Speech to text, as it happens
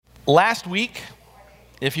Last week,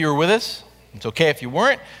 if you were with us, it's okay if you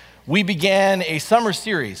weren't, we began a summer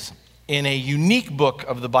series in a unique book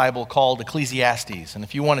of the Bible called Ecclesiastes. And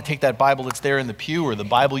if you want to take that Bible that's there in the pew or the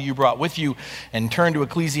Bible you brought with you and turn to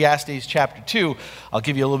Ecclesiastes chapter 2, I'll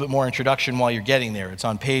give you a little bit more introduction while you're getting there. It's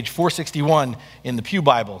on page 461 in the Pew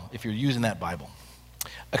Bible if you're using that Bible.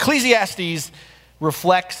 Ecclesiastes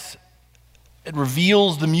it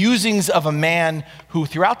reveals the musings of a man who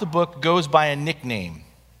throughout the book goes by a nickname,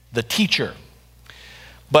 the teacher.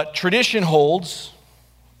 But tradition holds,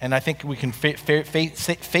 and I think we can safely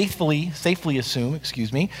assume,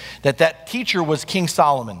 that teacher was King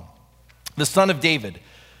Solomon, the son of David,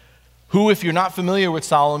 who, if you're not familiar with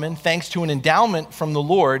Solomon, thanks to an endowment from the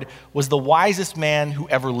Lord, was the wisest man who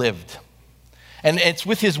ever lived. And it's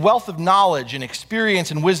with his wealth of knowledge and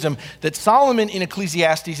experience and wisdom that Solomon in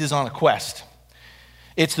Ecclesiastes is on a quest.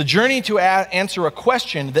 It's the journey to answer a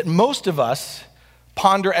question that most of us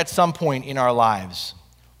ponder at some point in our lives.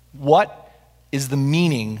 What is the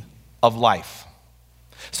meaning of life?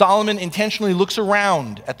 Solomon intentionally looks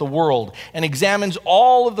around at the world and examines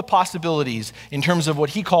all of the possibilities in terms of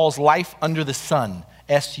what he calls life under the sun,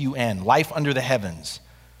 S-U-N, life under the heavens.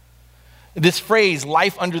 This phrase,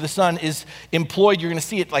 life under the sun, is employed, you're going to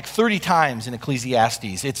see it like 30 times in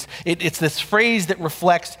Ecclesiastes. It's this phrase that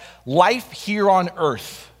reflects life here on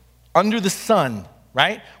earth, under the sun,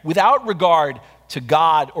 right? Without regard to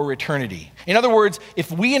God or eternity. In other words,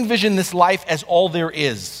 if we envision this life as all there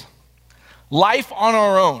is, life on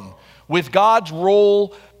our own, with God's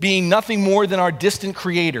role being nothing more than our distant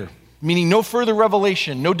creator, meaning no further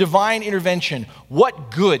revelation, no divine intervention,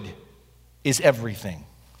 what good is everything?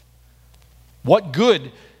 What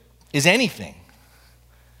good is anything?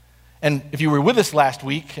 And if you were with us last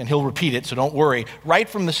week, and he'll repeat it, so don't worry, right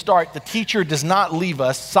from the start, the teacher does not leave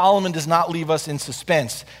us, Solomon does not leave us in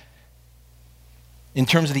suspense in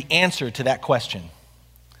terms of the answer to that question,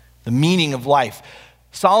 the meaning of life.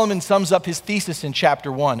 Solomon sums up his thesis in chapter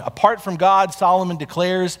 1. Apart from God, Solomon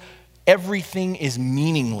declares, everything is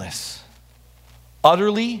meaningless,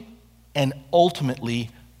 utterly and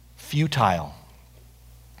ultimately futile.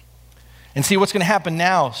 And see what's going to happen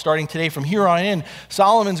now, starting today from here on in.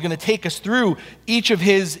 Solomon's going to take us through each of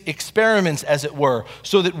his experiments, as it were,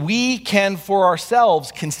 so that we can, for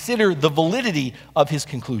ourselves, consider the validity of his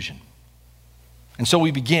conclusion. And so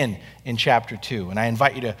we begin in chapter 2. And I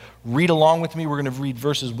invite you to read along with me. We're going to read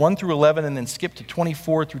verses 1 through 11 and then skip to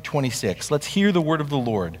 24 through 26. Let's hear the word of the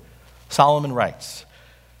Lord. Solomon writes,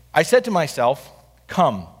 I said to myself,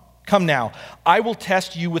 come now. I will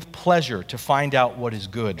test you with pleasure to find out what is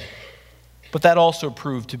good. But that also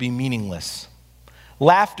proved to be meaningless.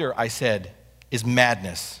 Laughter, I said, is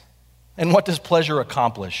madness. And what does pleasure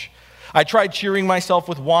accomplish? I tried cheering myself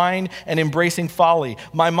with wine and embracing folly,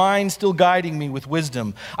 my mind still guiding me with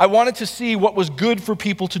wisdom. I wanted to see what was good for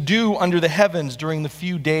people to do under the heavens during the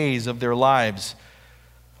few days of their lives.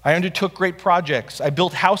 I undertook great projects. I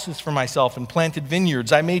built houses for myself and planted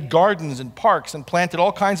vineyards. I made gardens and parks and planted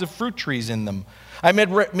all kinds of fruit trees in them. I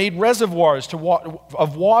made reservoirs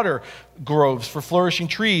of water groves for flourishing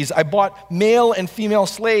trees. I bought male and female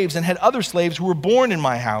slaves and had other slaves who were born in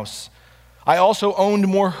my house. I also owned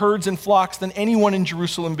more herds and flocks than anyone in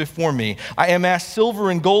Jerusalem before me. I amassed silver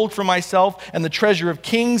and gold for myself and the treasure of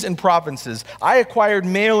kings and provinces. I acquired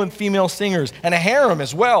male and female singers and a harem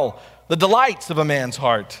as well, the delights of a man's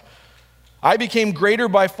heart. I became greater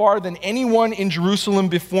by far than anyone in Jerusalem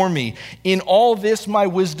before me. In all this, my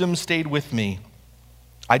wisdom stayed with me.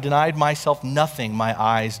 I denied myself nothing my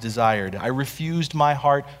eyes desired. I refused my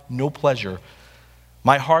heart no pleasure.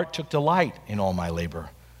 My heart took delight in all my labor,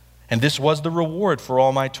 and this was the reward for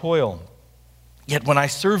all my toil. Yet when I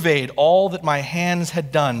surveyed all that my hands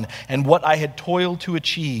had done and what I had toiled to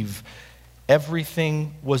achieve,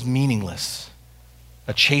 everything was meaningless,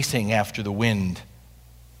 a chasing after the wind.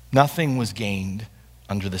 Nothing was gained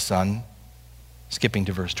under the sun. Skipping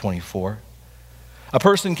to verse 24. A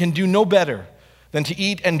person can do no better than to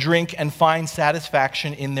eat and drink and find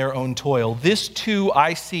satisfaction in their own toil. This too,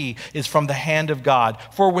 I see, is from the hand of God.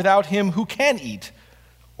 For without him, who can eat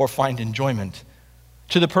or find enjoyment?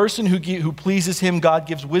 To the person who pleases him, God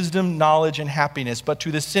gives wisdom, knowledge, and happiness. But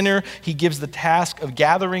to the sinner, he gives the task of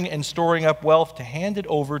gathering and storing up wealth to hand it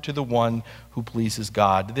over to the one who pleases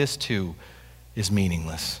God. This too is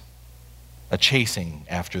meaningless, a chasing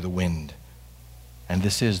after the wind. And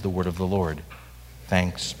this is the word of the Lord.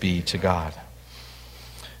 Thanks be to God.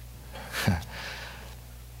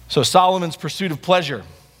 So Solomon's pursuit of pleasure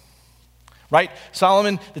right?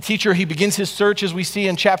 Solomon, the teacher, he begins his search, as we see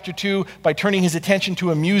in chapter 2, by turning his attention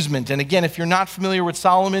to amusement. And again, if you're not familiar with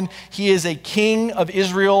Solomon, he is a king of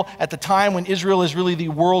Israel at the time when Israel is really the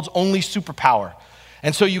world's only superpower.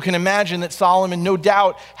 And so you can imagine that Solomon, no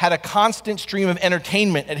doubt, had a constant stream of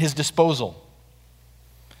entertainment at his disposal.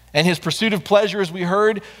 And his pursuit of pleasure, as we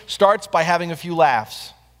heard, starts by having a few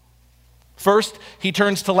laughs. First, he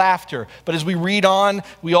turns to laughter. But as we read on,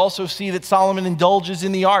 we also see that Solomon indulges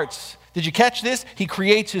in the arts. Did you catch this? He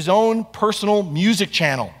creates his own personal music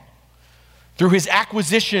channel through his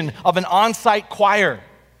acquisition of an on-site choir,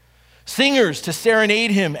 singers to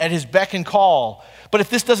serenade him at his beck and call. But if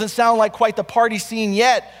this doesn't sound like quite the party scene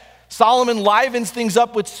yet, Solomon livens things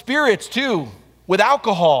up with spirits too, with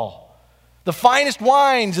alcohol. The finest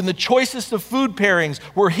wines and the choicest of food pairings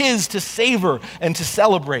were his to savor and to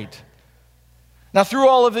celebrate. Now, through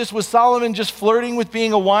all of this, was Solomon just flirting with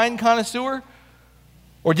being a wine connoisseur?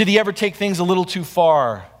 Or did he ever take things a little too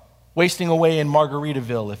far, wasting away in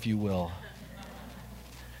Margaritaville, if you will?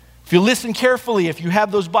 If you listen carefully, if you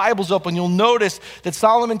have those Bibles open, you'll notice that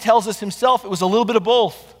Solomon tells us himself it was a little bit of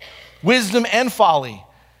both, wisdom and folly.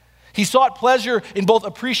 He sought pleasure in both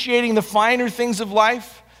appreciating the finer things of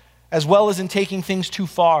life as well as in taking things too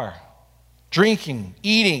far, drinking,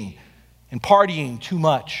 eating, and partying too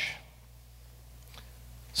much.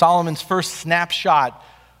 Solomon's first snapshot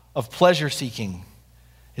of pleasure seeking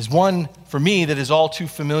is one, for me, that is all too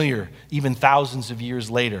familiar, even thousands of years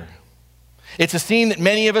later. It's a scene that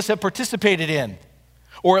many of us have participated in,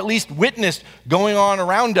 or at least witnessed going on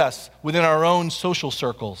around us within our own social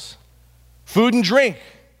circles. Food and drink,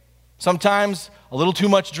 sometimes a little too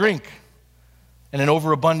much drink, and an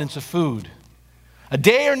overabundance of food. A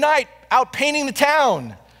day or night out painting the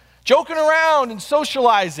town, joking around and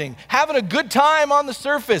socializing, having a good time on the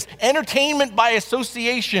surface, entertainment by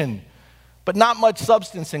association, but not much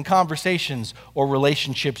substance in conversations or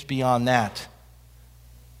relationships beyond that.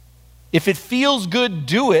 If it feels good,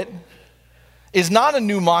 do it is not a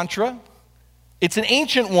new mantra. It's an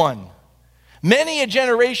ancient one. Many a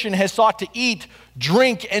generation has sought to eat,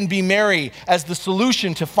 drink, and be merry as the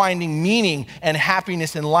solution to finding meaning and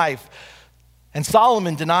happiness in life. And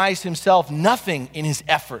Solomon denies himself nothing in his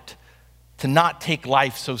effort to not take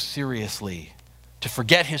life so seriously, to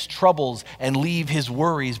forget his troubles and leave his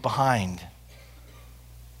worries behind.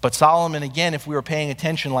 But Solomon, again, if we were paying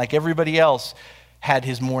attention like everybody else, had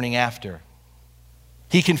his morning after.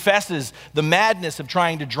 He confesses the madness of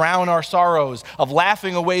trying to drown our sorrows, of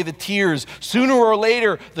laughing away the tears. Sooner or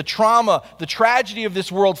later, the trauma, the tragedy of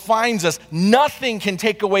this world finds us. Nothing can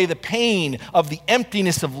take away the pain of the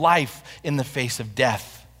emptiness of life in the face of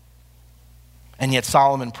death. And yet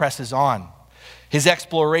Solomon presses on. His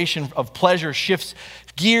exploration of pleasure shifts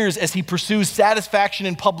gears as he pursues satisfaction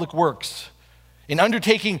in public works, in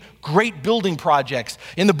undertaking great building projects.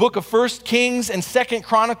 In the book of 1 Kings and 2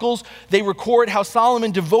 Chronicles, they record how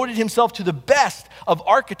Solomon devoted himself to the best of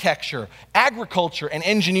architecture, agriculture, and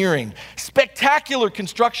engineering. Spectacular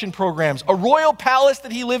construction programs, a royal palace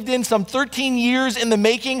that he lived in some 13 years in the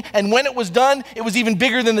making, and when it was done, it was even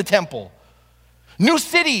bigger than the temple. New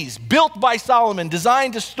cities built by Solomon,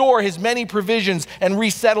 designed to store his many provisions and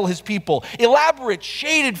resettle his people. Elaborate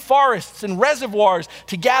shaded forests and reservoirs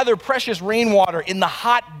to gather precious rainwater in the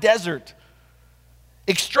hot desert.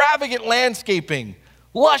 Extravagant landscaping,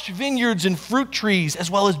 lush vineyards and fruit trees,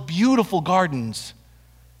 as well as beautiful gardens.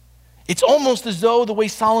 It's almost as though, the way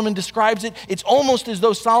Solomon describes it, it's almost as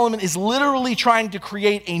though Solomon is literally trying to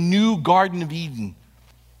create a new Garden of Eden,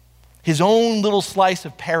 his own little slice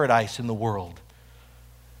of paradise in the world.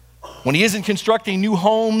 When he isn't constructing new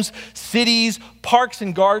homes, cities, parks,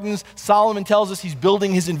 and gardens, Solomon tells us he's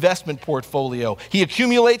building his investment portfolio. He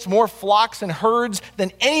accumulates more flocks and herds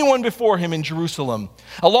than anyone before him in Jerusalem.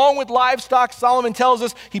 Along with livestock, Solomon tells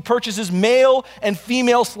us he purchases male and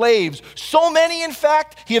female slaves. So many, in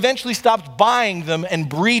fact, he eventually stops buying them and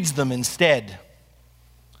breeds them instead.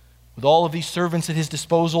 With all of these servants at his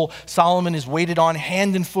disposal, Solomon is waited on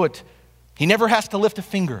hand and foot. He never has to lift a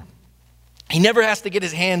finger. He never has to get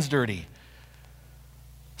his hands dirty.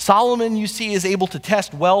 Solomon, you see, is able to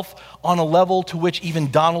test wealth on a level to which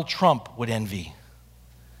even Donald Trump would envy.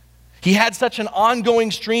 He had such an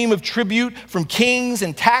ongoing stream of tribute from kings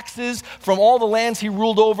and taxes from all the lands he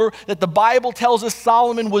ruled over that the Bible tells us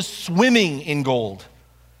Solomon was swimming in gold.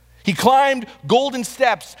 He climbed golden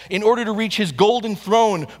steps in order to reach his golden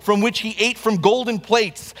throne, from which he ate from golden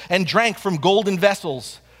plates and drank from golden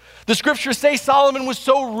vessels. The scriptures say Solomon was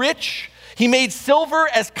so rich, he made silver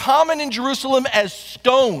as common in Jerusalem as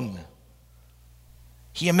stone.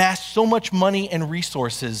 He amassed so much money and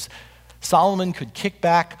resources, Solomon could kick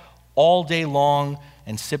back all day long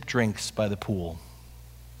and sip drinks by the pool.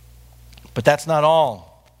 But that's not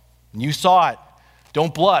all. You saw it.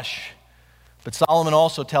 Don't blush. But Solomon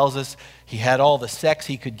also tells us he had all the sex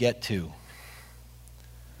he could get to.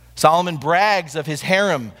 Solomon brags of his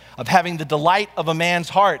harem, of having the delight of a man's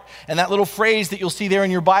heart. And that little phrase that you'll see there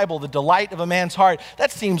in your Bible, the delight of a man's heart,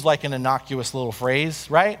 that seems like an innocuous little phrase,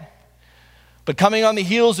 right? But coming on the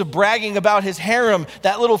heels of bragging about his harem,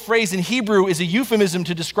 that little phrase in Hebrew is a euphemism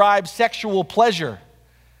to describe sexual pleasure.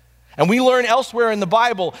 And we learn elsewhere in the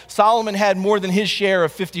Bible, Solomon had more than his share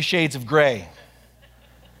of 50 Shades of Grey.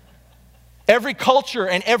 Every culture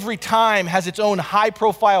and every time has its own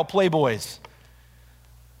high-profile playboys.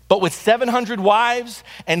 But with 700 wives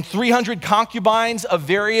and 300 concubines of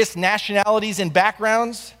various nationalities and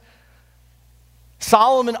backgrounds,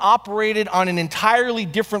 Solomon operated on an entirely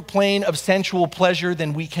different plane of sensual pleasure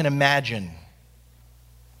than we can imagine.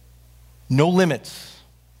 No limits,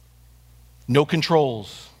 no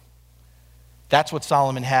controls. That's what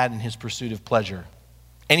Solomon had in his pursuit of pleasure.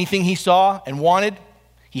 Anything he saw and wanted,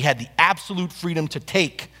 he had the absolute freedom to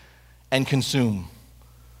take and consume.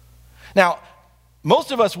 Now,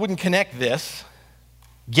 most of us wouldn't connect this,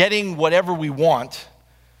 getting whatever we want,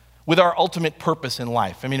 with our ultimate purpose in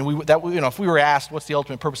life. I mean, if we were asked what's the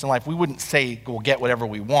ultimate purpose in life, we wouldn't say we'll get whatever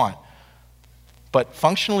we want. But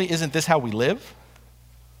functionally, isn't this how we live?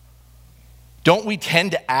 Don't we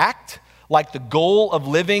tend to act like the goal of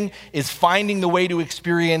living is finding the way to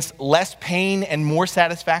experience less pain and more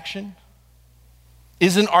satisfaction?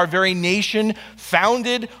 Isn't our very nation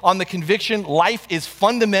founded on the conviction life is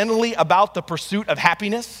fundamentally about the pursuit of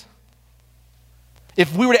happiness?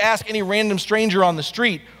 If we were to ask any random stranger on the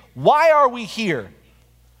street, why are we here?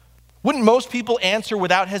 Wouldn't most people answer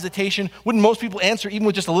without hesitation? Wouldn't most people answer even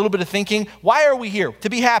with just a little bit of thinking? Why are we here? To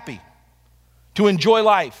be happy, to enjoy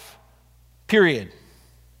life, period.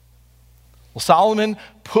 Well, Solomon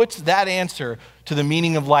puts that answer to the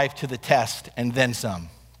meaning of life to the test and then some.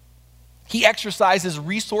 He exercises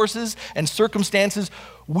resources and circumstances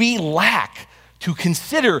we lack to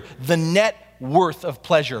consider the net worth of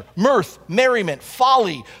pleasure. Mirth, merriment,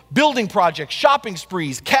 folly, building projects, shopping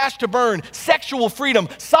sprees, cash to burn, sexual freedom.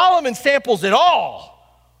 Solomon samples it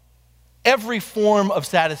all. Every form of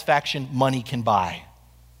satisfaction money can buy.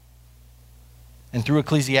 And through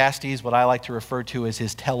Ecclesiastes, what I like to refer to as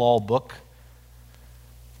his tell-all book,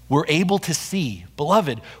 we're able to see,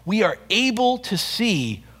 beloved, we are able to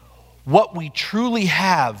see what we truly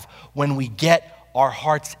have when we get our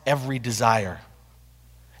heart's every desire.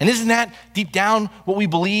 And isn't that deep down what we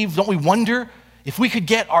believe? Don't we wonder if we could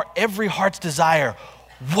get our every heart's desire,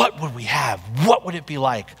 what would we have? What would it be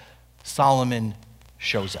like? Solomon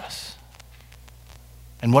shows us.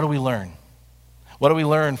 And what do we learn? What do we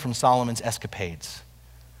learn from Solomon's escapades?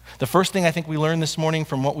 The first thing I think we learned this morning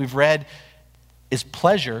from what we've read is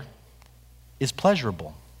pleasure is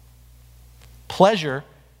pleasurable. Pleasure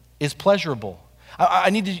is pleasurable.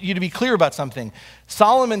 I need you to be clear about something.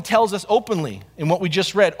 Solomon tells us openly, in what we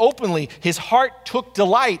just read, openly, his heart took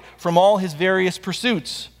delight from all his various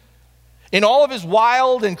pursuits. In all of his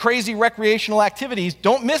wild and crazy recreational activities,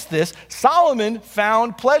 don't miss this, Solomon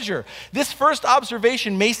found pleasure. This first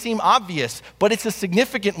observation may seem obvious, but it's a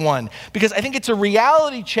significant one, because I think it's a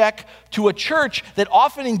reality check to a church that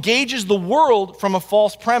often engages the world from a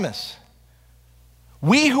false premise.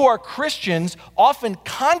 We who are Christians often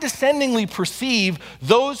condescendingly perceive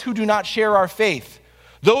those who do not share our faith,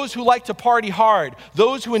 those who like to party hard,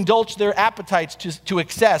 those who indulge their appetites to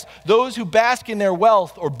excess, those who bask in their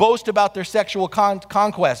wealth or boast about their sexual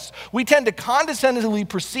conquests. We tend to condescendingly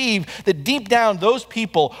perceive that deep down those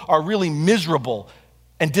people are really miserable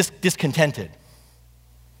and discontented.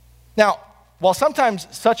 Now, while sometimes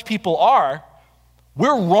such people are,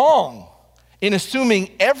 we're wrong in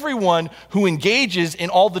assuming everyone who engages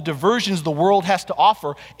in all the diversions the world has to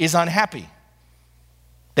offer is unhappy.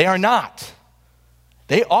 They are not.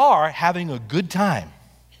 They are having a good time.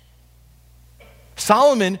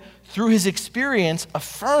 Solomon, through his experience,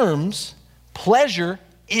 affirms pleasure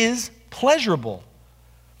is pleasurable.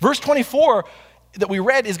 Verse 24 that we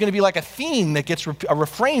read is going to be like a theme that gets a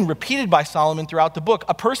refrain repeated by Solomon throughout the book.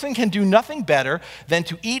 A person can do nothing better than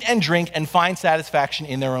to eat and drink and find satisfaction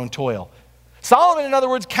in their own toil. Solomon, in other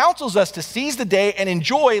words, counsels us to seize the day and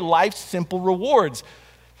enjoy life's simple rewards.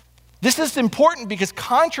 This is important because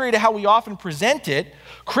contrary to how we often present it,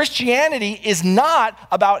 Christianity is not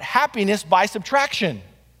about happiness by subtraction,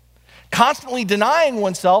 constantly denying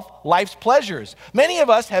oneself life's pleasures. Many of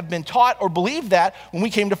us have been taught or believed that when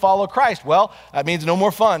we came to follow Christ. Well, that means no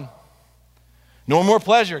more fun, no more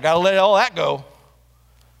pleasure. Got to let all that go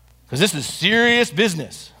because this is serious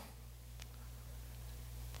business.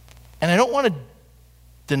 And I don't want to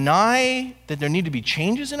deny that there need to be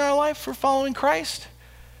changes in our life for following Christ,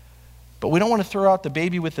 but we don't want to throw out the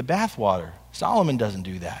baby with the bathwater. Solomon doesn't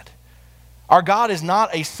do that. Our God is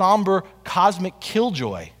not a somber cosmic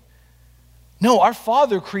killjoy. No, our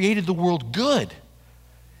Father created the world good.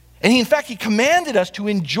 And in fact, he commanded us to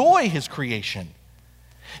enjoy his creation.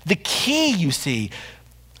 The key, you see,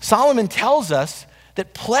 Solomon tells us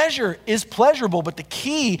that pleasure is pleasurable, but the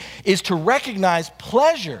key is to recognize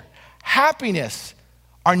pleasure, happiness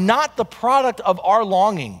are not the product of our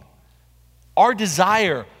longing, our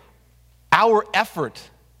desire, our effort.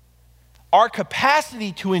 Our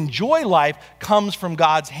capacity to enjoy life comes from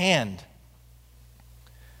God's hand.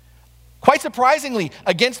 Quite surprisingly,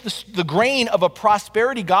 against the grain of a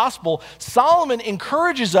prosperity gospel, Solomon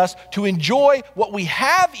encourages us to enjoy what we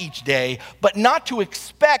have each day, but not to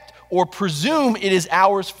expect or presume it is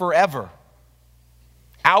ours forever,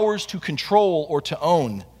 ours to control or to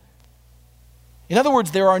own. In other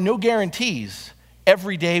words, there are no guarantees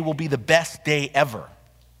every day will be the best day ever,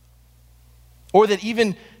 or that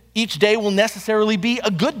even each day will necessarily be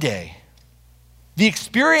a good day. The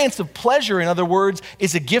experience of pleasure, in other words,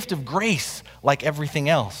 is a gift of grace like everything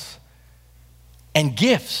else. And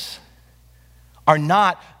gifts are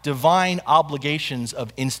not divine obligations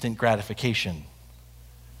of instant gratification.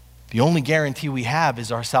 The only guarantee we have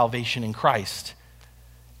is our salvation in Christ.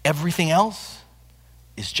 Everything else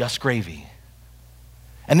is just gravy.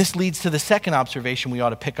 And this leads to the second observation we ought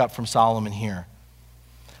to pick up from Solomon here.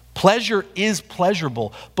 Pleasure is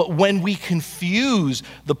pleasurable, but when we confuse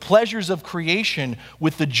the pleasures of creation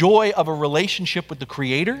with the joy of a relationship with the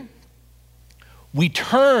Creator, we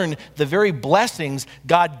turn the very blessings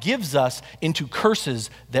God gives us into curses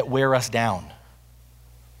that wear us down.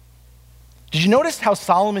 Did you notice how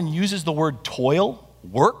Solomon uses the word toil,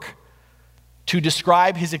 work, to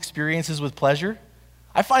describe his experiences with pleasure?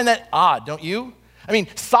 I find that odd, don't you? I mean,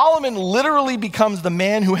 Solomon literally becomes the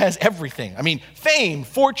man who has everything. I mean, fame,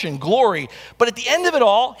 fortune, glory. But at the end of it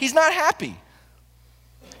all, he's not happy.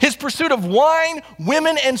 His pursuit of wine,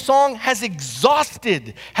 women, and song has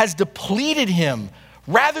exhausted, has depleted him,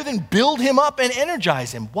 rather than build him up and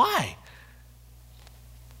energize him. Why?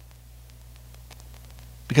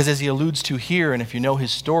 Because as he alludes to here, and if you know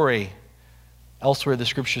his story, elsewhere the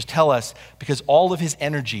scriptures tell us, because all of his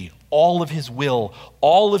energy, all of his will,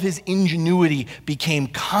 all of his ingenuity became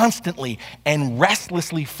constantly and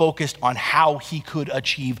restlessly focused on how he could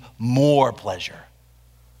achieve more pleasure.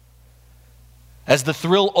 As the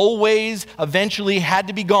thrill always eventually had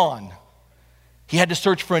to be gone, he had to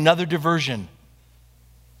search for another diversion.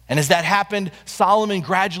 And as that happened, Solomon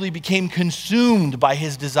gradually became consumed by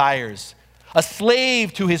his desires, a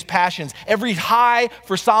slave to his passions. Every high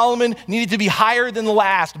for Solomon needed to be higher than the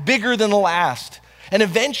last, bigger than the last. And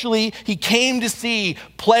eventually, he came to see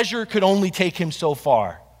pleasure could only take him so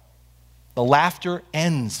far. The laughter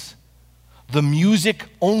ends. The music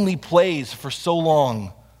only plays for so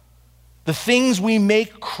long. The things we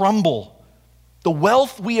make crumble. The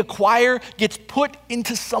wealth we acquire gets put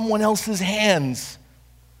into someone else's hands.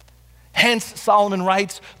 Hence, Solomon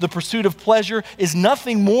writes, the pursuit of pleasure is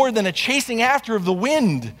nothing more than a chasing after of the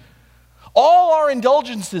wind. All our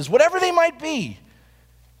indulgences, whatever they might be,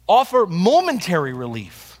 offer momentary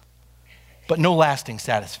relief, but no lasting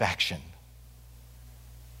satisfaction.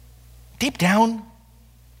 Deep down,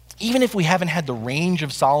 even if we haven't had the range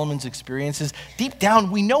of Solomon's experiences, deep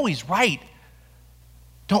down we know he's right.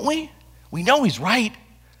 Don't we? We know he's right.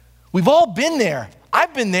 We've all been there.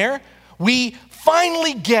 I've been there. We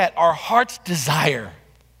finally get our heart's desire,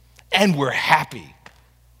 and we're happy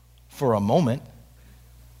for a moment.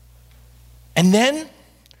 And then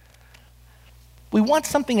we want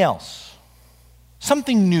something else,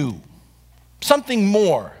 something new, something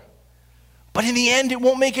more. But in the end, it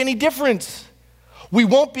won't make any difference. We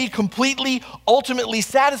won't be completely, ultimately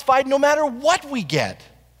satisfied no matter what we get.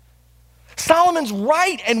 Solomon's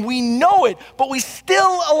right, and we know it, but we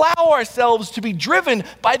still allow ourselves to be driven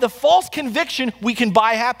by the false conviction we can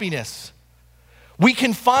buy happiness. We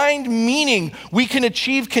can find meaning. We can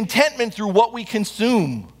achieve contentment through what we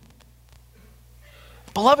consume.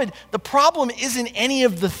 Beloved, the problem isn't any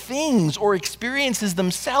of the things or experiences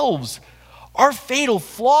themselves. Our fatal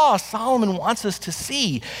flaw, Solomon wants us to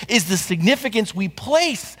see, is the significance we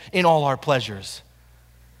place in all our pleasures.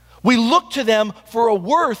 We look to them for a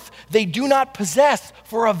worth they do not possess,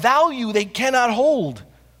 for a value they cannot hold.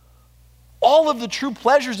 All of the true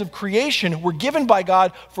pleasures of creation were given by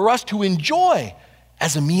God for us to enjoy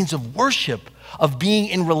as a means of worship, of being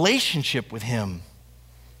in relationship with Him.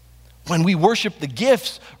 When we worship the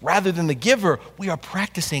gifts rather than the giver, we are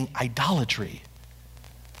practicing idolatry.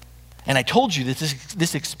 And I told you that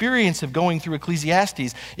this experience of going through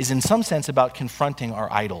Ecclesiastes is in some sense about confronting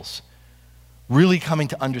our idols, really coming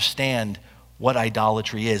to understand what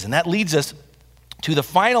idolatry is. And that leads us to the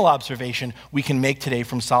final observation we can make today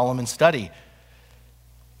from Solomon's study.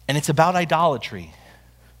 And it's about idolatry.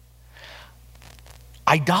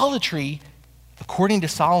 Idolatry, according to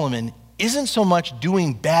Solomon, isn't so much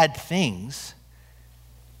doing bad things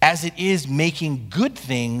as it is making good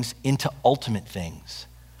things into ultimate things.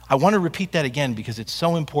 I want to repeat that again because it's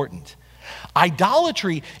so important.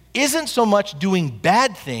 Idolatry isn't so much doing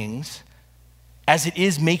bad things as it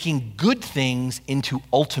is making good things into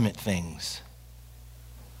ultimate things.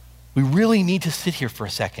 We really need to sit here for a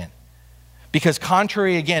second. Because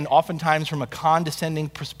contrary, again, oftentimes from a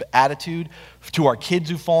condescending attitude to our kids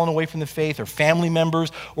who've fallen away from the faith or family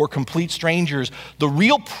members or complete strangers, the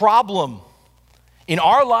real problem in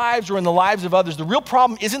our lives or in the lives of others, the real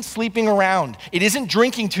problem isn't sleeping around. It isn't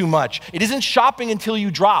drinking too much. It isn't shopping until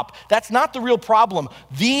you drop. That's not the real problem.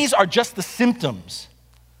 These are just the symptoms.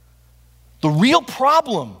 The real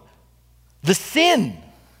problem, the sin,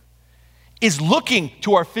 is looking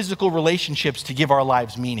to our physical relationships to give our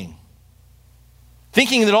lives meaning.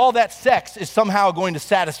 Thinking that all that sex is somehow going to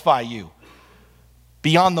satisfy you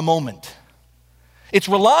beyond the moment. It's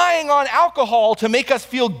relying on alcohol to make us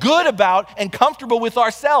feel good about and comfortable with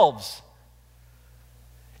ourselves.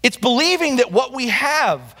 It's believing that what we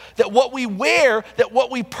have, that what we wear, that what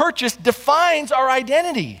we purchase defines our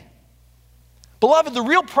identity. Beloved, the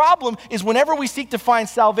real problem is whenever we seek to find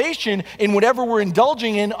salvation in whatever we're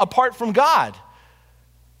indulging in apart from God.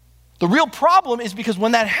 The real problem is because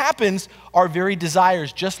when that happens, our very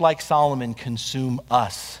desires, just like Solomon, consume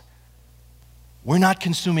us. We're not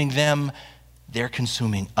consuming them, they're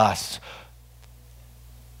consuming us.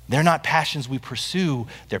 They're not passions we pursue,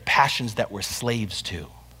 they're passions that we're slaves to.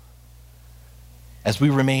 As we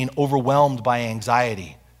remain overwhelmed by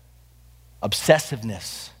anxiety,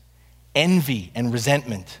 obsessiveness, envy, and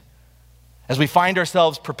resentment, as we find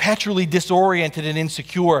ourselves perpetually disoriented and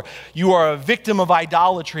insecure, you are a victim of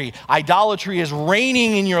idolatry. Idolatry is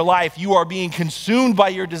reigning in your life. You are being consumed by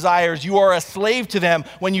your desires. You are a slave to them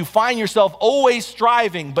when you find yourself always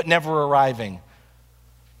striving but never arriving.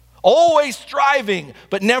 Always striving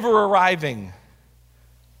but never arriving.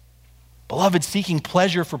 Beloved, seeking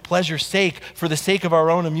pleasure for pleasure's sake, for the sake of our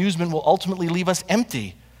own amusement, will ultimately leave us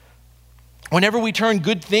empty. Whenever we turn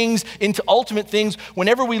good things into ultimate things,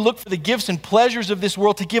 whenever we look for the gifts and pleasures of this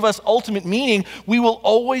world to give us ultimate meaning, we will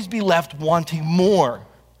always be left wanting more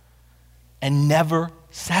and never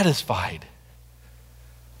satisfied.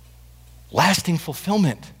 Lasting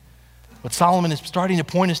fulfillment. What Solomon is starting to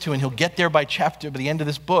point us to, and he'll get there by the end of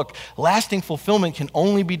this book, lasting fulfillment can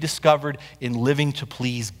only be discovered in living to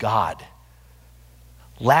please God.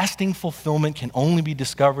 Lasting fulfillment can only be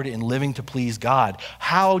discovered in living to please God.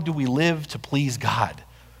 How do we live to please God?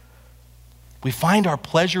 We find our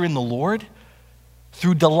pleasure in the Lord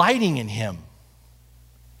through delighting in Him.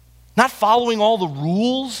 Not following all the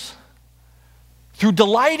rules, through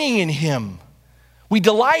delighting in Him. We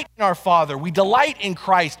delight in our Father. We delight in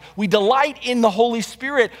Christ. We delight in the Holy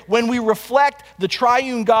Spirit when we reflect the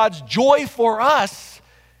triune God's joy for us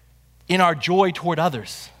in our joy toward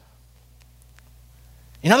others.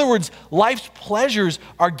 In other words, life's pleasures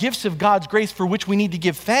are gifts of God's grace for which we need to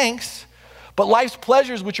give thanks, but life's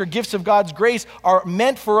pleasures, which are gifts of God's grace, are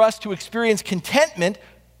meant for us to experience contentment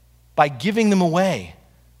by giving them away,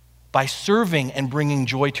 by serving and bringing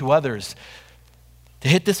joy to others. To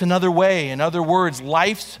hit this another way, in other words,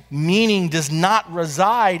 life's meaning does not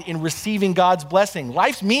reside in receiving God's blessing.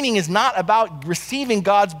 Life's meaning is not about receiving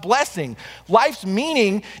God's blessing. Life's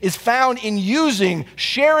meaning is found in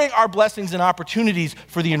sharing our blessings and opportunities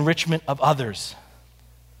for the enrichment of others.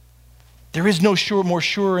 There is no more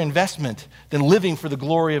sure investment than living for the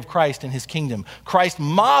glory of Christ and His kingdom. Christ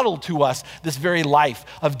modeled to us this very life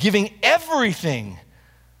of giving everything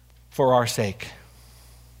for our sake.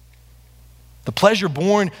 The pleasure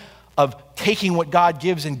born of taking what God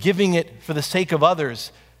gives and giving it for the sake of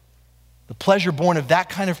others, the pleasure born of that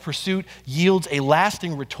kind of pursuit yields a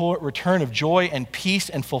lasting return of joy and peace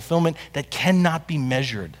and fulfillment that cannot be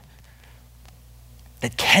measured,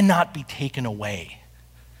 that cannot be taken away.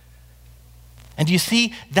 And do you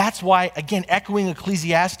see, that's why, again, echoing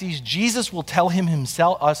Ecclesiastes, Jesus will tell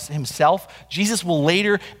us himself, Jesus will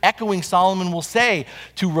later, echoing Solomon, will say,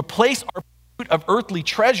 to replace our of earthly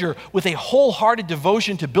treasure with a wholehearted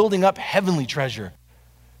devotion to building up heavenly treasure.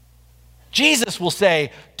 Jesus will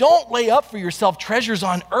say, don't lay up for yourself treasures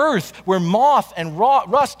on earth where moth and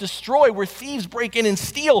rust destroy, where thieves break in and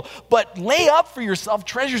steal, but lay up for yourself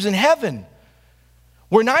treasures in heaven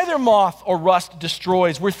where neither moth or rust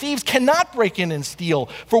destroys, where thieves cannot break in and steal.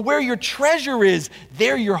 For where your treasure is,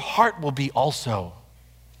 there your heart will be also.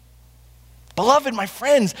 Beloved, my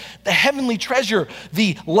friends, the heavenly treasure,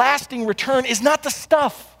 the lasting return is not the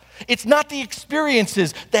stuff. It's not the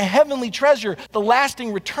experiences. The heavenly treasure, the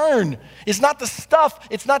lasting return is not the stuff.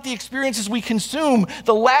 It's not the experiences we consume.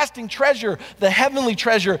 The lasting treasure, the heavenly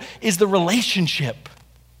treasure is the relationship.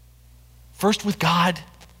 First with God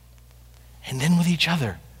and then with each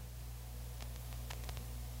other.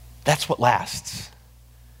 That's what lasts.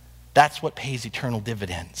 That's what pays eternal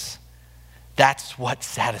dividends. That's what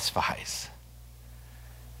satisfies.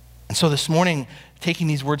 And so this morning, taking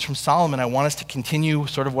these words from Solomon, I want us to continue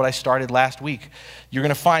sort of what I started last week. You're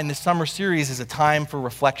going to find this summer series is a time for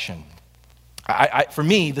reflection. For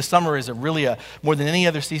me, the summer is more than any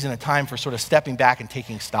other season, a time for sort of stepping back and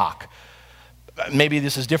taking stock. Maybe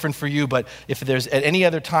this is different for you, but if there's at any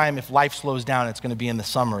other time, if life slows down, it's going to be in the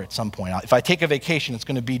summer at some point. If I take a vacation, it's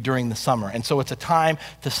going to be during the summer. And so it's a time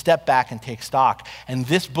to step back and take stock. And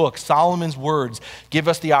this book, Solomon's Words, give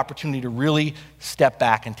us the opportunity to really step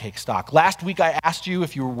back and take stock. Last week, I asked you,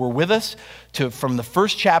 if you were with us, from the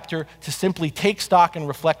first chapter, to simply take stock and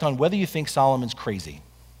reflect on whether you think Solomon's crazy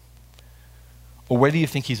or whether you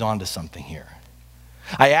think he's onto something here.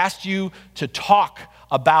 I asked you to talk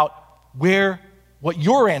about what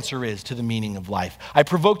your answer is to the meaning of life. I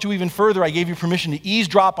provoked you even further. I gave you permission to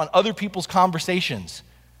eavesdrop on other people's conversations,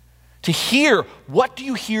 to hear, what do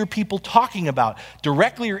you hear people talking about,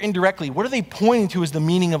 directly or indirectly? What are they pointing to as the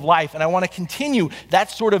meaning of life? And I want to continue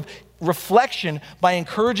that sort of reflection by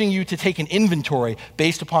encouraging you to take an inventory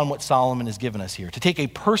based upon what Solomon has given us here, to take a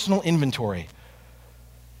personal inventory,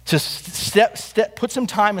 to put some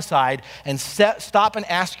time aside and stop and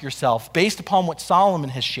ask yourself, based upon what Solomon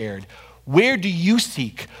has shared, where do you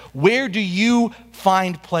seek? Where do you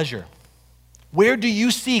find pleasure? Where do you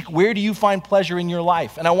seek? Where do you find pleasure in your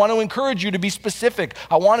life? And I want to encourage you to be specific.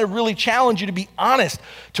 I want to really challenge you to be honest,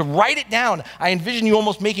 to write it down. I envision you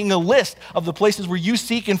almost making a list of the places where you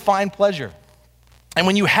seek and find pleasure. And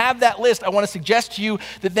when you have that list, I want to suggest to you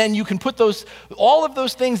that then you can put all of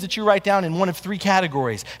those things that you write down in one of three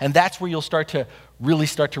categories. And that's where you'll start to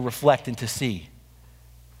reflect and to see.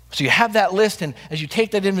 So you have that list, and as you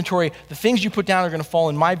take that inventory, the things you put down are going to fall,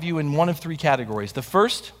 in my view, in one of three categories. The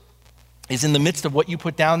first is, in the midst of what you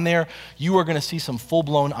put down there, you are going to see some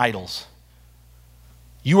full-blown idols.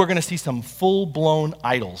 You are going to see some full-blown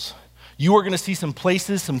idols. You are going to see some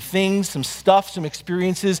places, some things, some stuff, some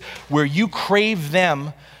experiences where you crave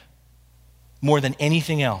them more than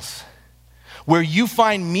anything else, where you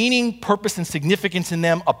find meaning, purpose, and significance in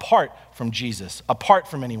them apart from Jesus, apart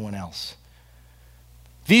from anyone else.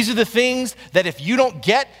 These are the things that if you don't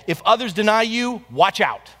get, if others deny you, watch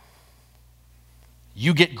out.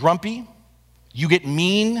 You get grumpy, you get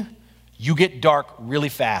mean, you get dark really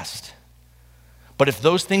fast. But if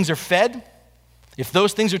those things are fed, if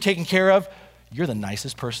those things are taken care of, you're the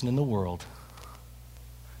nicest person in the world.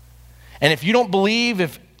 And if you don't believe,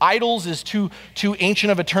 if idols is too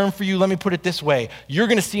ancient of a term for you, let me put it this way. You're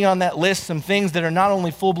going to see on that list some things that are not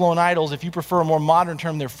only full-blown idols, if you prefer a more modern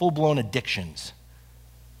term, they're full-blown addictions.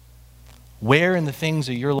 Where in the things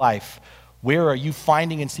of your life, where are you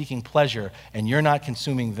finding and seeking pleasure, and you're not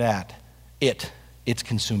consuming that? It's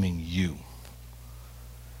consuming you.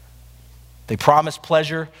 They promise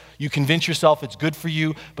pleasure. You convince yourself it's good for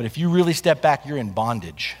you, but if you really step back, you're in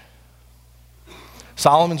bondage.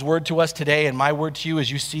 Solomon's word to us today, and my word to you, as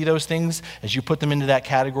you see those things, as you put them into that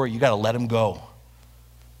category, you got to let them go.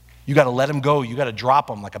 You got to let them go. You got to drop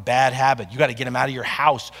them like a bad habit. You got to get them out of your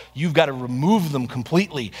house. You've got to remove them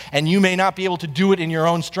completely. And you may not be able to do it in your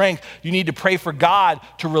own strength. You need to pray for God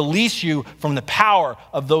to release you from the power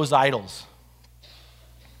of those idols.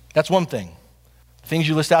 That's one thing. The things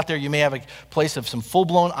you list out there, you may have a place of some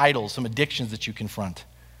full-blown idols, some addictions that you confront.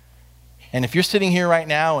 And if you're sitting here right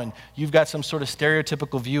now and you've got some sort of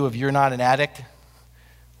stereotypical view of you're not an addict,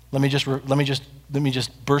 let me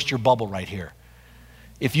just burst your bubble right here.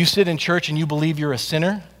 If you sit in church and you believe you're a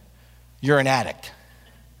sinner, you're an addict.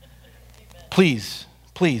 Please,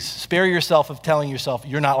 spare yourself of telling yourself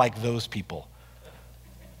you're not like those people.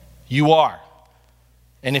 You are.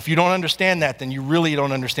 And if you don't understand that, then you really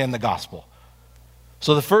don't understand the gospel.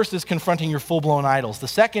 So the first is confronting your full-blown idols. The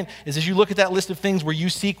second is, as you look at that list of things where you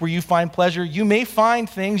seek, where you find pleasure, you may find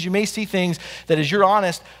things, you may see things that, as you're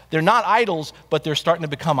honest, they're not idols, but they're starting to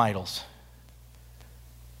become idols.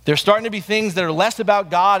 They're starting to be things that are less about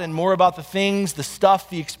God and more about the things, the stuff,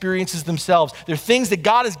 the experiences themselves. They're things that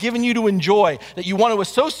God has given you to enjoy, that you want to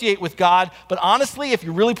associate with God, but honestly, if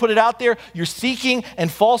you really put it out there, you're seeking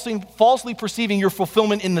and falsely perceiving your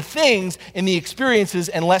fulfillment in the things, in the experiences,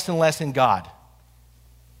 and less in God.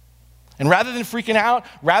 And rather than freaking out,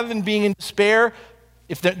 rather than being in despair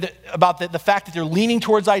about the fact that they're leaning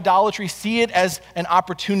towards idolatry, see it as an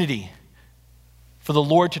opportunity for the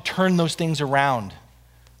Lord to turn those things around.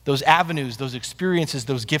 Those avenues, those experiences,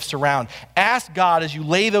 those gifts around. Ask God as you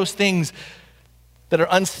lay those things that are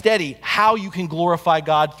unsteady, how you can glorify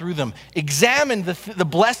God through them. Examine the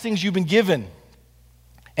blessings you've been given.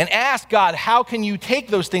 And ask God, how can you take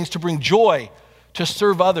those things to bring joy, to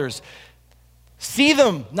serve others? See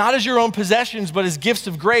them not as your own possessions, but as gifts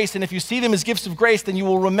of grace. And if you see them as gifts of grace, then you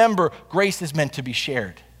will remember grace is meant to be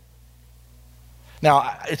shared.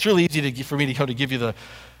 Now, it's really easy for me to give you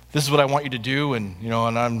this is what I want you to do, and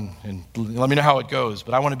let me know how it goes.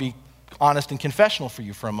 But I want to be honest and confessional for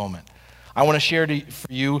you for a moment. I want to share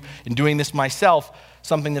for you, in doing this myself,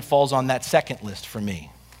 something that falls on that second list for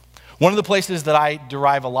me. One of the places that I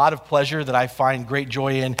derive a lot of pleasure, that I find great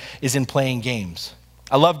joy in, is in playing games.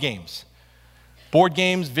 I love games. Board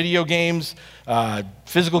games, video games,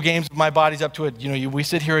 physical games. My body's up to it. We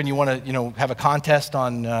sit here and you want to, have a contest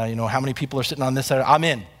on, how many people are sitting on this side. I'm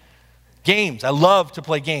in. Games. I love to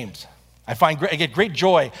play games. I get great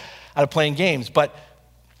joy out of playing games. But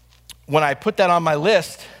when I put that on my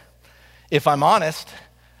list, if I'm honest,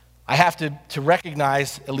 I have to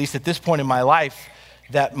recognize, at least at this point in my life,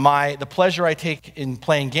 that the pleasure I take in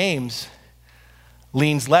playing games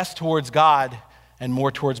leans less towards God and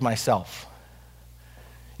more towards myself.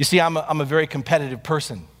 You see, I'm a very competitive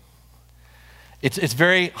person. It's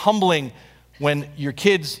very humbling when your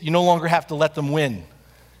kids, you no longer have to let them win.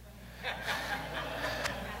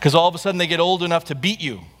 Because all of a sudden they get old enough to beat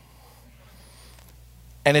you.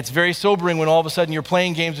 And it's very sobering when all of a sudden you're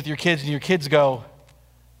playing games with your kids and your kids go,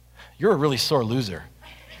 "You're a really sore loser.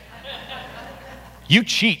 You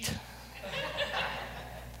cheat.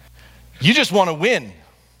 You just want to win."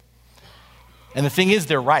 And the thing is,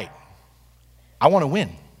 they're right. I want to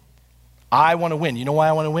win. I want to win. You know why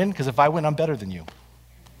I want to win? Because if I win, I'm better than you.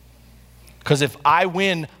 Because if I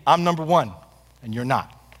win, I'm number one, and you're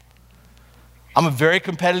not. I'm a very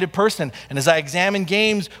competitive person, and as I examine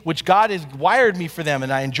games, which God has wired me for them, and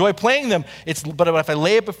I enjoy playing them, but if I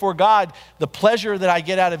lay it before God, the pleasure that I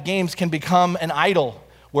get out of games can become an idol,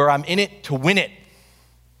 where I'm in it to win it.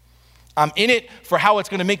 I'm in it for how it's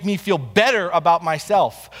going to make me feel better about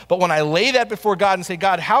myself. But when I lay that before God and say,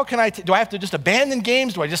 "God, how can do I have to just abandon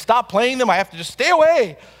games? Do I just stop playing them? I have to just stay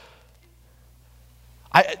away?"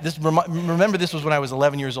 Remember, this was when I was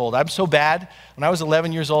 11 years old. I'm so bad. When I was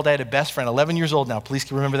 11 years old, I had a best friend, 11 years old now,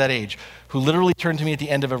 please remember that age, who literally turned to me at the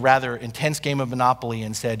end of a rather intense game of Monopoly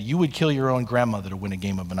and said, "You would kill your own grandmother to win a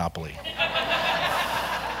game of Monopoly."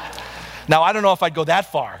 Now, I don't know if I'd go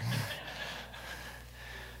that far.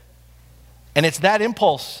 And it's that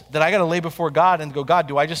impulse that I got to lay before God and go, "God,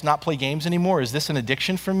 do I just not play games anymore? Is this an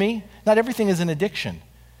addiction for me?" Not everything is an addiction.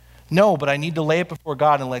 No, but I need to lay it before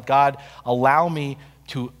God and let God allow me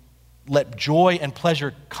to let joy and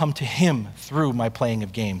pleasure come to Him through my playing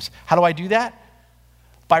of games. How do I do that?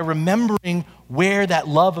 By remembering where that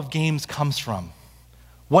love of games comes from,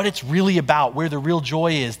 what it's really about, where the real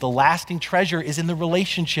joy is. The lasting treasure is in the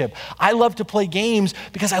relationship. I love to play games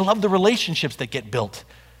because I love the relationships that get built.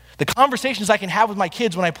 The conversations I can have with my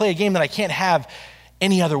kids when I play a game that I can't have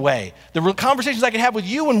any other way. The conversations I can have with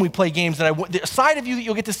you when we play games, the side of you that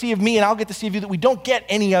you'll get to see of me and I'll get to see of you that we don't get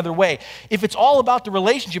any other way. If it's all about the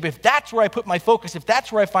relationship, if that's where I put my focus, if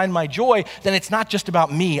that's where I find my joy, then it's not just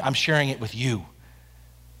about me. I'm sharing it with you.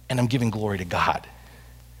 And I'm giving glory to God. Do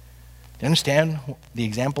you understand the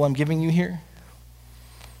example I'm giving you here?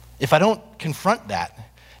 If I don't confront that,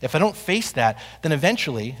 if I don't face that, then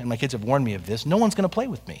eventually, and my kids have warned me of this, no one's going to play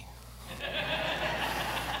with me.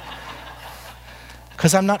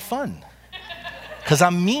 Because I'm not fun. Because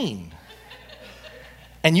I'm mean.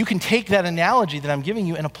 And you can take that analogy that I'm giving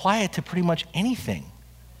you and apply it to pretty much anything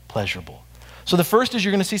pleasurable. So the first is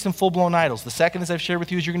you're going to see some full-blown idols. The second, as I've shared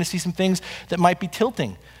with you, is you're going to see some things that might be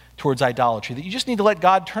tilting towards idolatry, that you just need to let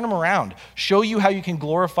God turn them around, show you how you can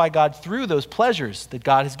glorify God through those pleasures that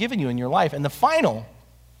God has given you in your life. And the final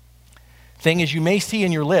thing is you may see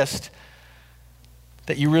in your list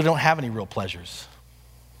that you really don't have any real pleasures,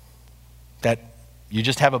 that you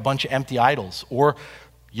just have a bunch of empty idols, or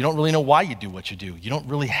you don't really know why you do what you do. You don't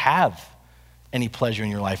really have any pleasure in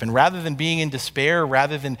your life. And rather than being in despair,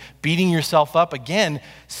 rather than beating yourself up, again,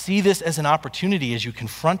 see this as an opportunity as you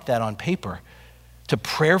confront that on paper to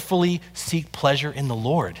prayerfully seek pleasure in the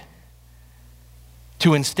Lord.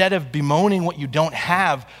 To instead of bemoaning what you don't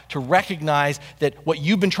have, to recognize that what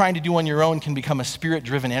you've been trying to do on your own can become a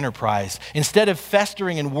spirit-driven enterprise. Instead of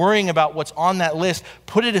festering and worrying about what's on that list,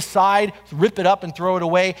 put it aside, rip it up and throw it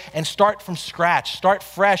away, and start from scratch. Start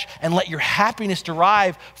fresh and let your happiness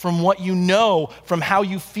derive from what you know, from how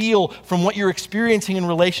you feel, from what you're experiencing in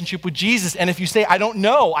relationship with Jesus. And if you say, I don't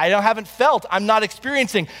know, I haven't felt, I'm not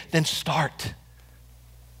experiencing, then start.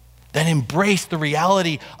 Then embrace the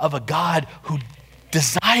reality of a God who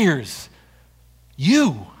desires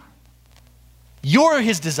you. You're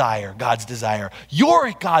his desire, God's desire.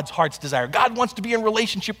 You're God's heart's desire. God wants to be in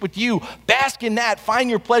relationship with you. Bask in that. Find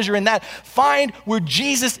your pleasure in that. Find where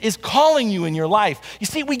Jesus is calling you in your life. You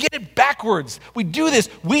see, we get it backwards. We do this.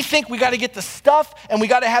 We think we got to get the stuff and we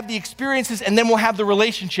got to have the experiences and then we'll have the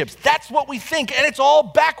relationships. That's what we think, and it's all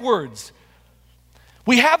backwards.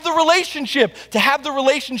 We have the relationship to have the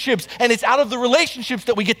relationships, and it's out of the relationships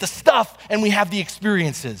that we get the stuff and we have the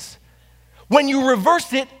experiences. When you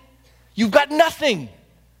reverse it, you've got nothing.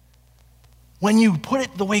 When you put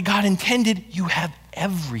it the way God intended, you have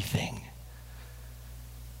everything.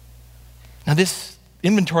 Now, this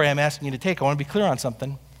inventory I'm asking you to take, I want to be clear on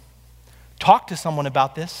something. Talk to someone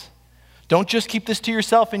about this. Don't just keep this to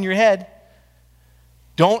yourself in your head.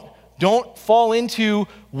 Don't fall into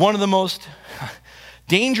one of the most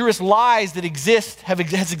dangerous lies that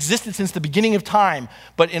has existed since the beginning of time.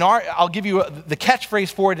 But I'll give you the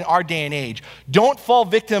catchphrase for it in our day and age. Don't fall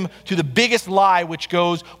victim to the biggest lie, which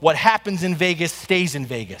goes, what happens in Vegas stays in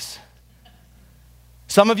Vegas.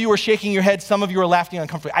 Some of you are shaking your head. Some of you are laughing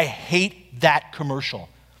uncomfortably. I hate that commercial.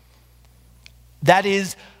 That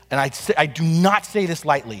is, and I do not say this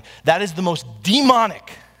lightly, that is the most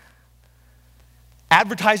demonic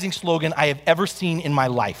advertising slogan I have ever seen in my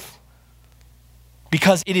life.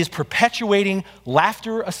 Because it is perpetuating,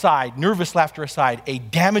 laughter aside, nervous laughter aside, a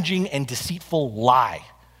damaging and deceitful lie.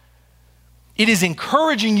 It is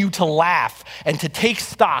encouraging you to laugh and to take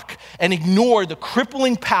stock and ignore the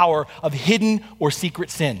crippling power of hidden or secret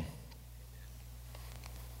sin.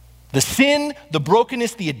 The sin, the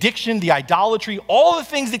brokenness, the addiction, the idolatry, all the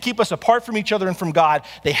things that keep us apart from each other and from God,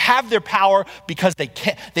 they have their power because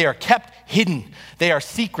they are kept hidden. They are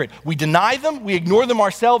secret. We deny them, we ignore them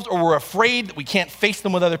ourselves, or we're afraid that we can't face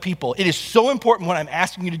them with other people. It is so important what I'm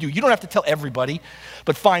asking you to do. You don't have to tell everybody,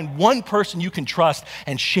 but find one person you can trust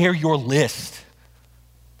and share your list.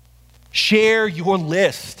 Share your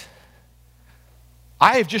list.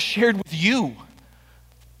 I have just shared with you.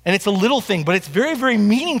 And it's a little thing, but it's very, very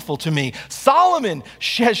meaningful to me. Solomon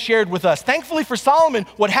has shared with us. Thankfully for Solomon,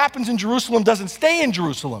 what happens in Jerusalem doesn't stay in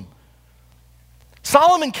Jerusalem.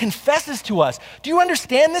 Solomon confesses to us. Do you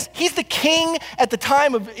understand this? He's the king at the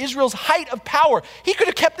time of Israel's height of power. He could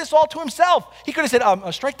have kept this all to himself. He could have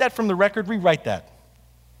said, strike that from the record, rewrite that.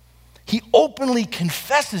 He openly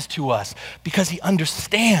confesses to us because he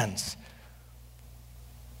understands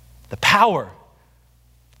the power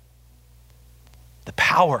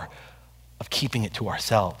of keeping it to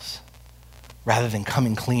ourselves rather than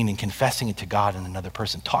coming clean and confessing it to God and another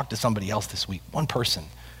person. Talk to somebody else this week, one person.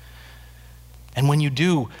 And when you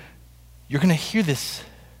do, you're going to hear this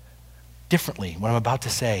differently, what I'm about to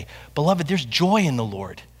say. Beloved, there's joy in the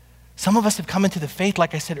Lord. Some of us have come into the faith,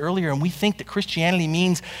 like I said earlier, and we think that Christianity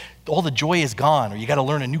means all the joy is gone or you got to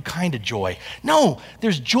learn a new kind of joy. No,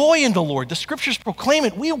 there's joy in the Lord. The scriptures proclaim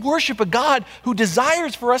it. We worship a God who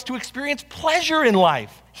desires for us to experience pleasure in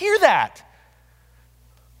life. Hear that.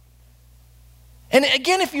 And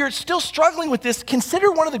again, if you're still struggling with this,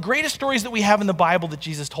 consider one of the greatest stories that we have in the Bible that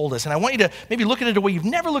Jesus told us. And I want you to maybe look at it a way you've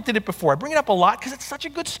never looked at it before. I bring it up a lot because it's such a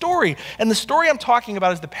good story. And the story I'm talking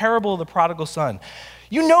about is the parable of the prodigal son.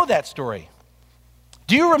 You know that story.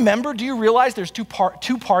 Do you remember, do you realize there's two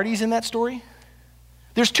parties in that story?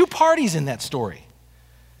 There's two parties in that story.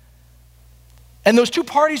 And those two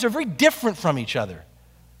parties are very different from each other.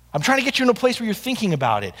 I'm trying to get you in a place where you're thinking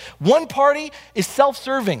about it. One party is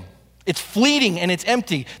self-serving. It's fleeting and it's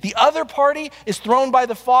empty. The other party is thrown by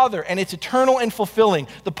the Father and it's eternal and fulfilling.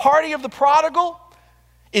 The party of the prodigal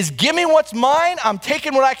is give me what's mine, I'm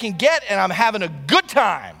taking what I can get, and I'm having a good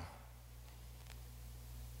time.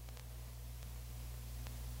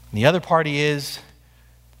 And the other party is,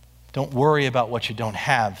 don't worry about what you don't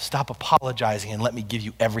have. Stop apologizing and let me give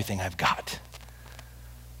you everything I've got.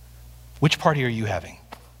 Which party are you having?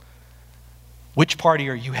 Which party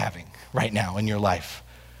are you having right now in your life?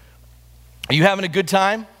 Are you having a good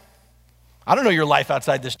time? I don't know your life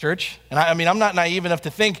outside this church. And I'm not naive enough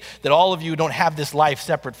to think that all of you don't have this life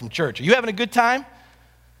separate from church. Are you having a good time?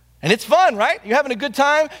 And it's fun, right? You're having a good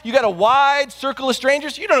time. You got a wide circle of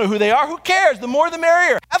strangers. You don't know who they are. Who cares? The more the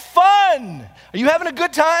merrier. Have fun. Are you having a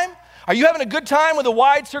good time? Are you having a good time with a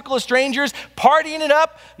wide circle of strangers, partying it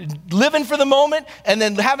up, living for the moment, and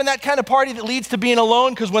then having that kind of party that leads to being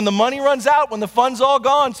alone? Because when the money runs out, when the fun's all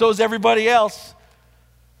gone, so is everybody else.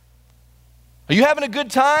 Are you having a good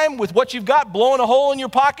time with what you've got, blowing a hole in your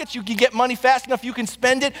pockets? You can get money fast enough, you can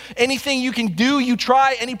spend it. Anything you can do, you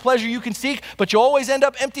try. Any pleasure you can seek, but you always end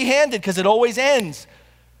up empty-handed because it always ends.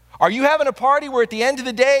 Are you having a party where at the end of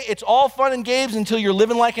the day, it's all fun and games until you're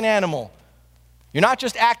living like an animal? You're not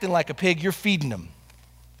just acting like a pig, you're feeding them.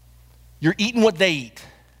 You're eating what they eat.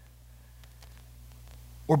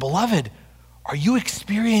 Or beloved, are you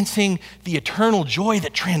experiencing the eternal joy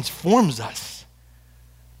that transforms us?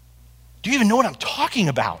 Do you even know what I'm talking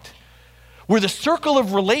about? Where the circle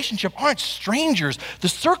of relationship aren't strangers. The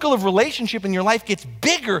circle of relationship in your life gets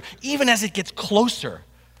bigger even as it gets closer.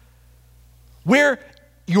 Where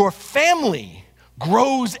your family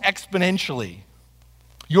grows exponentially.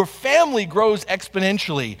 Your family grows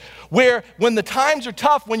exponentially. Where when the times are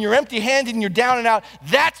tough, when you're empty-handed and you're down and out,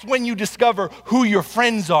 that's when you discover who your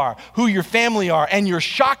friends are, who your family are, and you're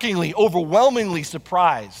shockingly, overwhelmingly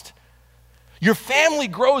surprised. Your family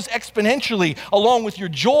grows exponentially along with your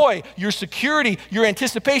joy, your security, your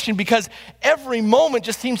anticipation, because every moment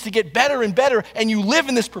just seems to get better and better, and you live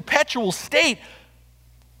in this perpetual state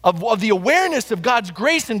of the awareness of God's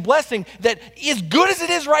grace and blessing that as good as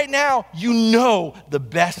it is right now, you know the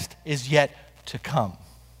best is yet to come.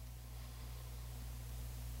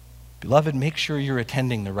 Beloved, make sure you're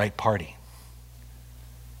attending the right party.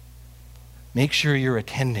 Make sure you're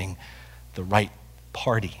attending the right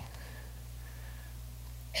party.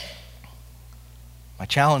 My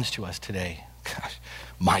challenge to us today,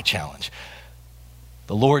 my challenge,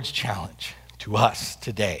 the Lord's challenge to us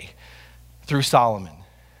today through Solomon,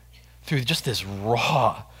 through just this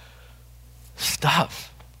raw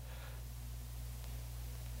stuff,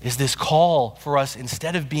 is this call for us,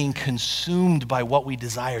 instead of being consumed by what we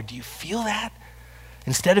desire. Do you feel that?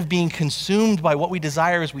 Instead of being consumed by what we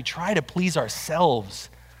desire as we try to please ourselves,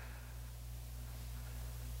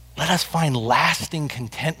 let us find lasting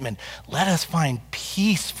contentment. Let us find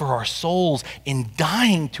peace for our souls in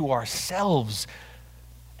dying to ourselves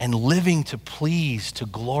and living to please, to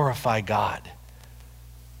glorify God.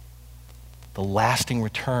 The lasting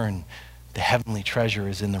return, the heavenly treasure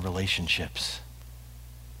is in the relationships.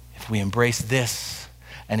 If we embrace this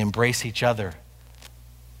and embrace each other,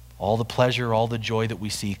 all the pleasure, all the joy that we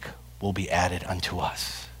seek will be added unto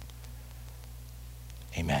us.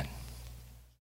 Amen.